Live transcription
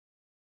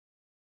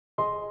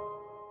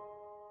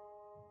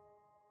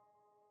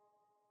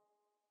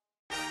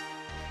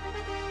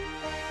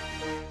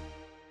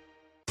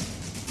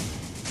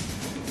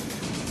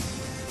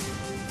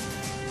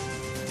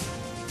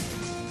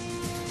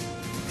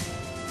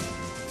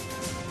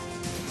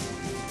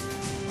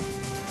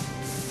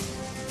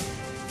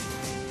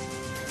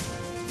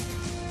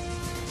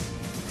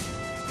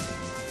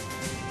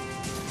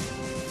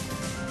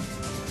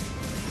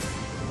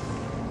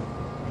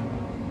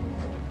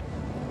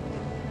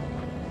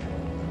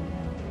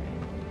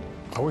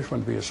always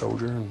wanted to be a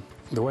soldier, and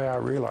the way I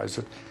realized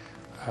it,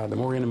 the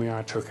more enemy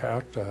I took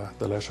out,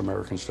 the less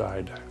Americans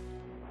died.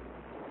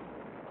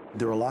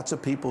 There are lots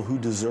of people who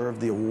deserve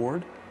the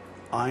award.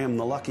 I am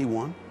the lucky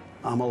one.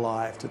 I'm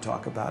alive to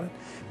talk about it.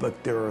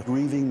 But there are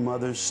grieving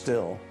mothers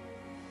still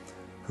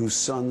whose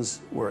sons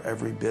were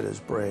every bit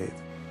as brave.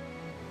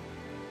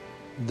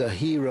 The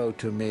hero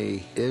to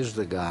me is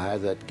the guy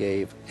that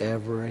gave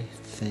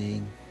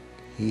everything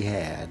he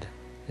had,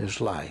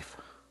 his life,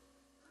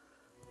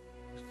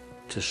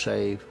 to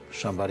save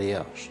somebody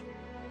else.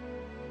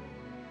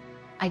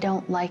 I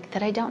don't like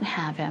that I don't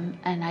have him,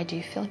 and I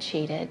do feel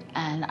cheated,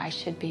 and I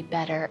should be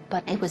better,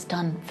 but it was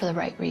done for the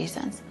right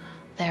reasons.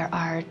 There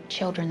are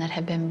children that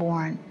have been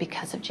born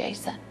because of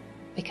Jason,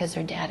 because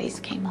their daddies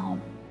came home.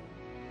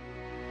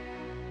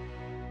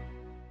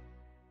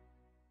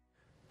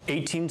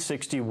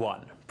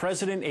 1861,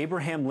 President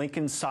Abraham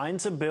Lincoln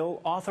signs a bill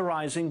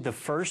authorizing the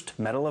first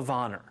Medal of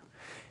Honor.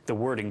 The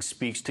wording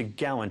speaks to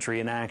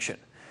gallantry in action.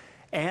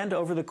 And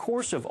over the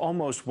course of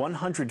almost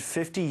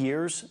 150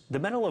 years, the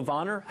Medal of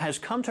Honor has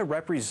come to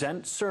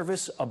represent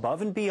service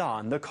above and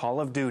beyond the call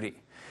of duty.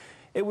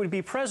 It would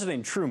be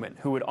President Truman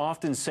who would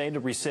often say to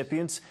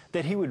recipients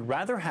that he would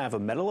rather have a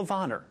Medal of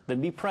Honor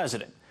than be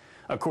president.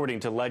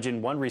 According to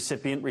legend, one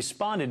recipient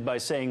responded by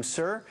saying,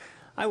 "Sir,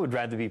 I would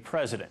rather be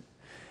president."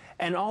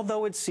 And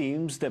although it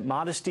seems that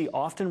modesty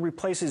often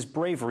replaces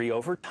bravery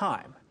over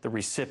time, the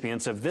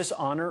recipients of this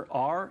honor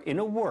are, in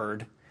a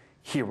word,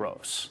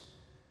 heroes.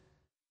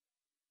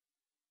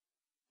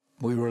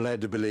 We were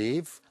led to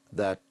believe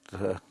that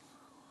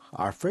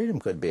our freedom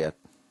could be at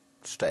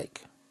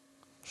stake.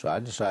 So I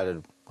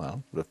decided,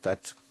 well, if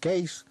that's the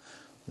case,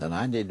 then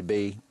I need to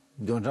be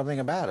doing something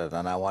about it,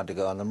 and I wanted to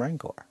go in the Marine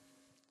Corps.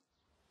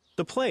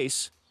 The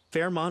place,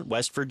 Fairmont,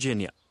 West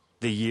Virginia.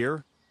 The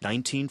year,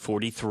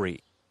 1943.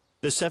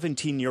 The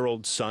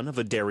 17-year-old son of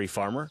a dairy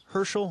farmer,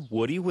 Herschel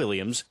Woody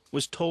Williams,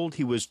 was told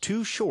he was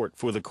too short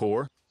for the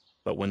Corps,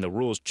 but when the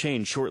rules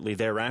changed shortly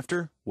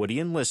thereafter, Woody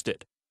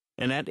enlisted.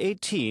 And at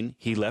 18,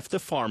 he left the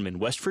farm in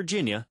West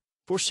Virginia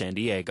for San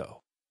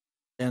Diego.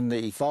 In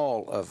the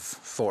fall of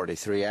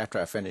 '43, after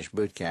I finished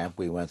boot camp,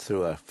 we went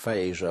through a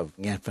phase of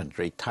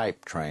infantry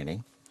type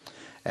training.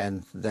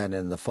 And then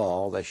in the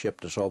fall, they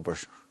shipped us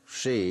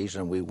overseas,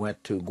 and we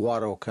went to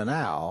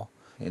Guadalcanal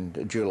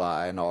in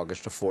July and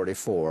August of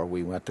 '44.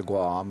 We went to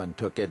Guam and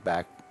took it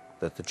back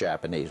that the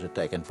Japanese had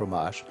taken from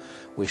us.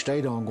 We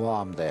stayed on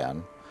Guam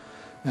then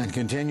and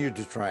continued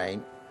to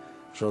train.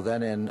 So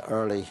then in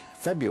early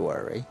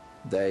February,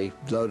 they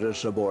loaded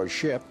us aboard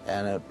ship,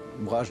 and it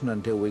wasn't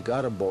until we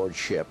got aboard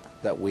ship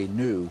that we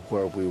knew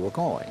where we were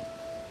going.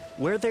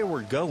 Where they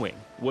were going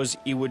was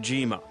Iwo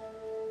Jima.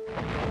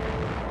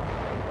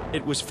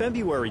 It was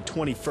February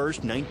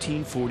 21st,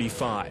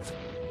 1945.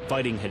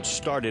 Fighting had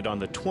started on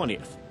the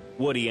 20th.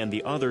 Woody and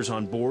the others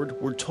on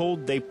board were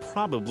told they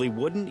probably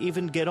wouldn't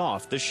even get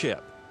off the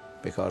ship.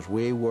 Because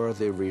we were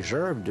the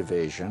reserve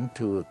division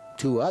to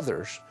two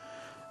others,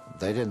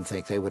 they didn't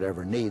think they would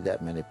ever need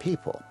that many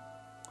people.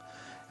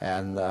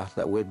 And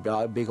that we'd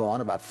be gone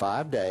about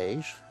 5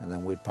 days, and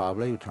then we'd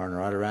probably turn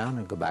right around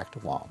and go back to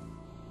Guam.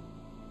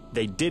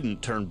 They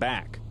didn't turn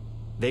back.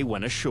 They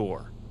went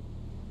ashore.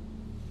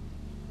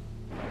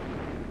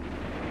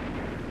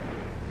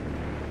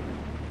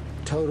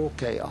 Total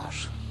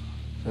chaos.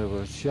 There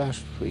was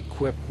just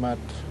equipment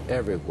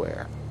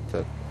everywhere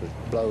that was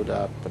blowed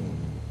up, and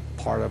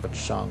part of it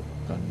sunk,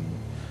 and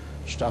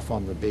stuff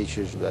on the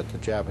beaches that the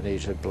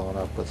Japanese had blown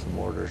up with the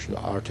mortars, the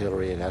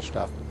artillery and that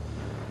stuff.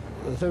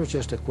 There was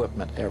just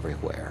equipment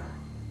everywhere.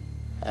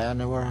 And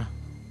there were a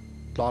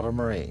lot of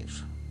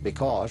Marines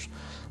because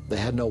they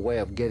had no way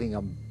of getting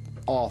them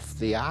off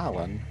the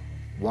island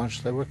once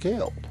they were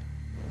killed.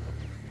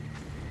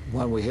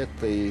 When we hit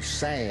the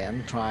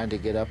sand trying to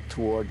get up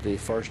toward the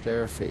first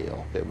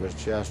airfield, it was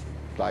just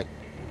like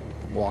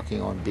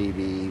walking on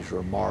BBs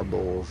or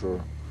marbles or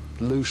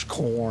loose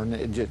corn.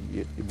 It just,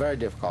 very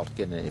difficult to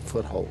get any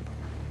foothold.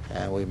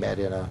 And we met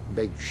in a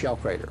big shell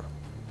crater.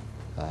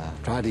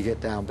 Tried to get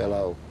down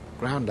below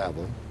ground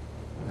level,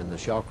 and the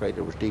shell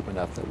crater was deep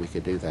enough that we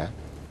could do that.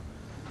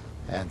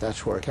 And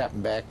that's where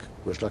Captain Beck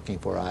was looking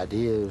for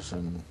ideas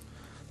and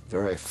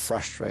very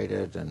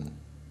frustrated and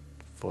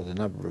for the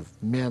number of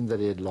men that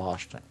he had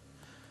lost.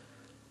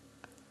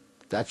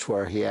 That's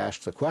where he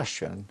asked the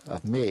question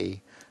of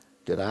me,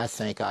 did I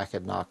think I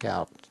could knock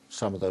out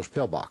some of those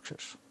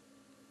pillboxes?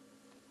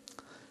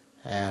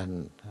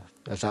 And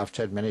as I've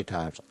said many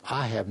times,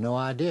 I have no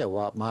idea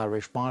what my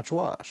response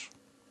was.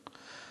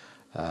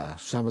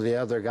 Some of the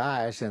other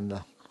guys in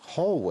the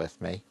hole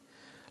with me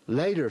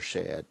later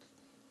said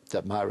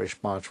that my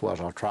response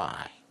was, I'll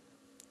try.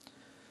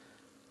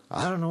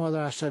 I don't know whether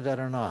I said that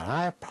or not.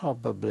 I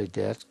probably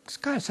did. This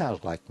guy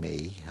sounds like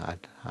me.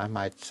 I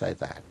might say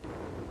that.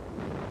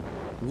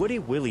 Woody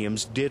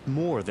Williams did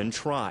more than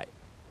try.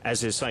 As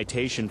his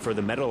citation for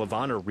the Medal of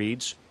Honor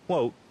reads,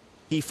 quote,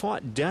 he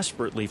fought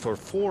desperately for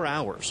 4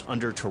 hours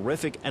under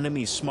terrific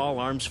enemy small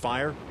arms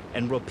fire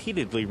and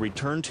repeatedly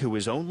returned to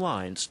his own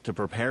lines to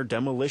prepare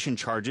demolition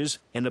charges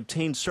and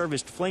obtain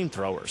serviced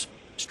flamethrowers,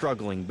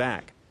 struggling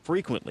back,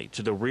 frequently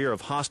to the rear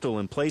of hostile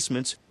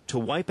emplacements to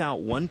wipe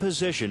out one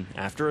position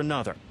after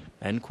another,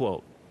 end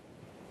quote.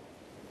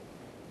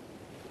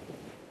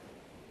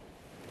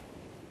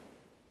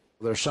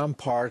 There are some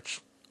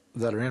parts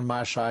that are in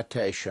my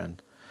citation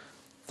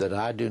that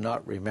I do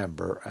not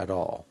remember at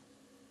all.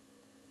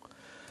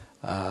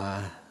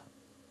 And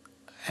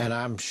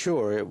I'm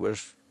sure it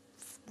was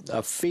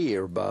a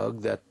fear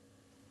bug that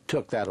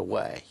took that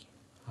away.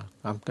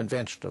 I'm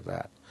convinced of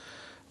that.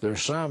 There are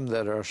some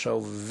that are so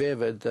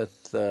vivid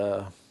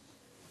that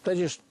they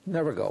just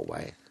never go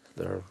away.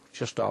 They're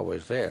just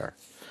always there.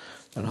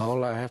 And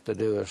all I have to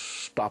do is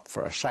stop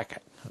for a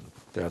second, and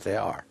there they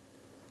are.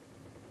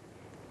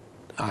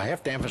 I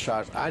have to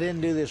emphasize, I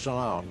didn't do this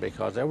alone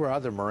because there were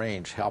other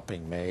Marines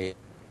helping me.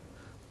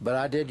 But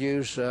I did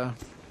use 6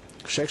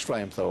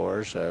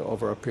 flamethrowers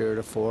over a period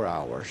of 4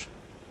 hours.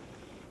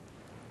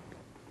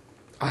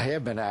 I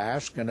have been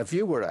asked, and if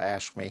you were to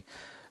ask me,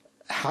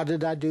 how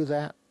did I do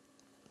that?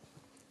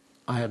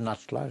 I have not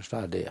the slightest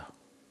idea.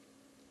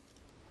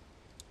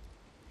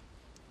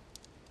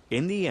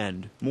 In the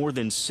end, more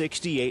than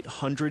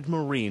 6,800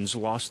 Marines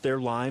lost their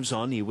lives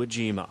on Iwo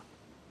Jima.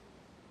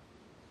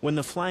 When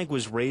the flag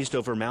was raised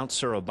over Mount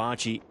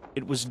Suribachi,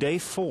 it was day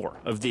 4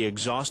 of the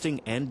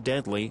exhausting and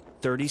deadly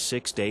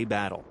 36-day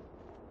battle.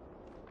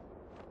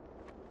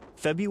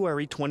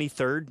 February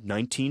 23,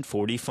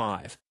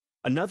 1945.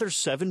 Another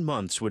 7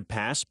 months would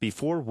pass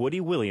before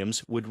Woody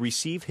Williams would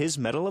receive his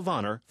Medal of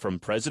Honor from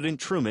President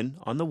Truman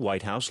on the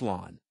White House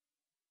lawn.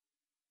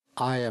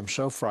 I am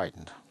so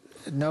frightened.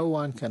 No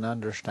one can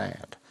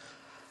understand.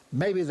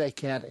 Maybe they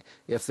can't.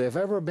 If they've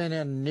ever been in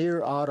a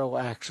near auto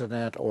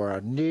accident or a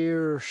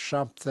near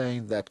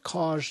something that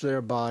caused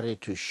their body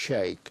to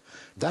shake,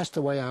 that's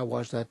the way I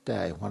was that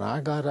day. When I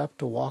got up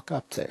to walk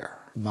up there,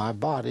 my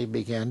body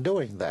began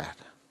doing that,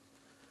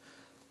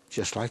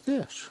 just like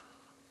this.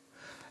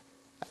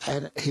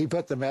 And he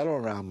put the medal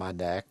around my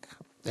neck,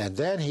 and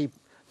then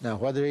now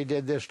whether he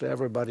did this to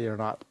everybody or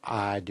not,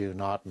 I do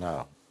not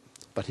know.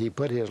 But he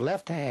put his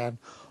left hand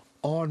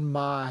on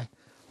my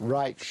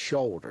right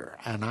shoulder,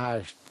 and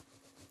I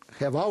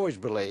have always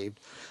believed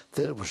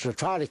that it was to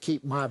try to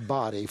keep my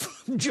body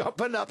from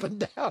jumping up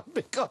and down,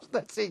 because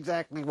that's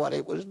exactly what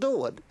it was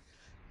doing.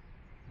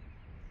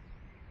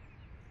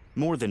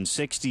 More than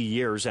 60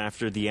 years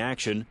after the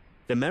action,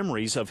 the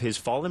memories of his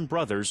fallen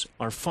brothers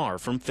are far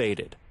from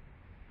faded.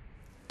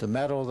 The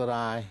medal that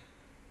I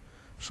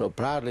so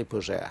proudly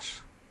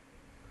possess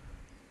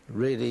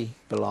really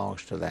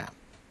belongs to them.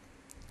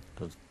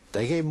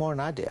 They gave more than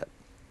I did.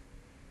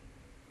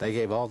 They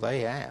gave all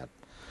they had.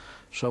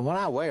 So when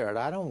I wear it,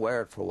 I don't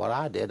wear it for what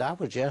I did. I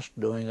was just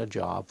doing a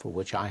job for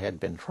which I had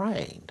been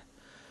trained.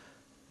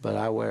 But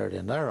I wear it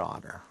in their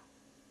honor,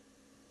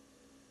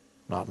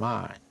 not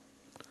mine.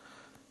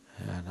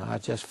 And I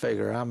just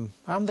figure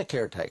I'm the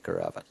caretaker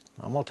of it.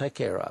 I'm going to take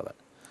care of it.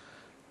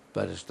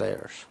 But it's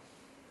theirs.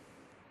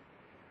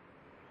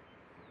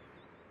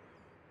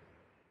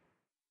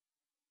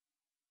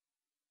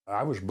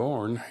 I was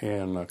born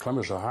in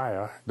Columbus,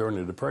 Ohio during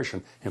the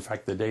Depression. In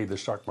fact, the day the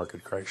stock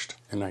market crashed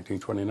in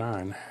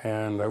 1929.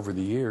 And over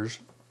the years,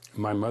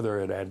 my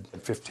mother had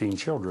 15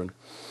 children,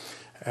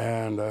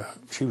 and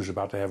she was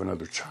about to have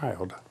another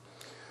child.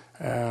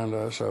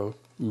 And so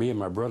me and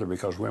my brother,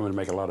 because women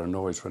make a lot of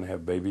noise when they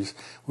have babies,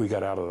 we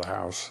got out of the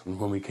house. And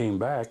when we came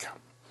back,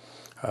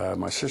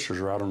 my sisters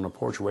were out on the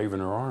porch waving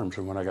their arms.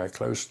 And when I got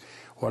close,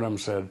 one of them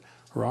said,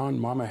 "Ron,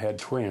 Mama had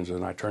twins."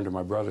 And I turned to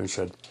my brother and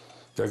said,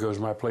 "There goes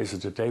my place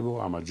at the table.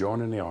 I'm a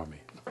joining the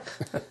Army."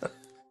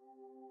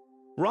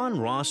 Ron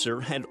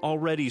Rosser had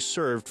already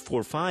served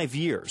for 5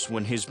 years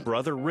when his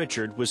brother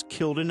Richard was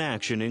killed in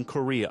action in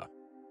Korea.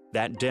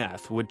 That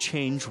death would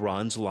change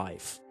Ron's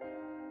life.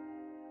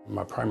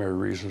 My primary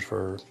reasons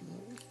for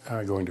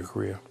going to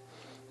Korea,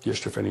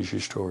 just to finish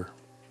his tour.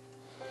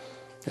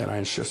 And I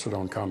insisted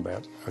on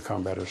a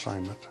combat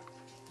assignment.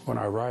 When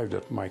I arrived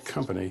at my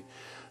company,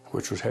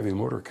 which was Heavy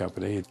Motor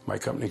Company, my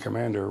company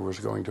commander was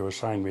going to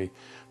assign me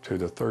to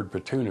the 3rd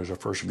platoon as a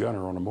first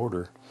gunner on a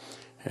mortar.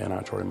 And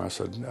I told him, I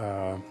said,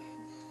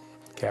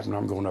 "Captain,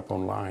 I'm going up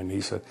on line."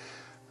 He said,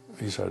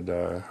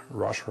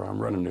 "Rosser, I'm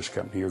running this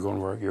company. You're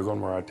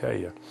going where I tell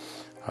you."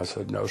 I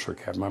said, "No, sir,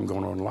 Captain, I'm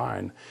going on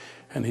line."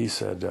 And he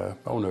said,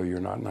 "Oh, no, you're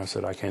not." And I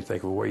said, "I can't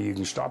think of a way you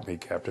can stop me,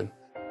 Captain."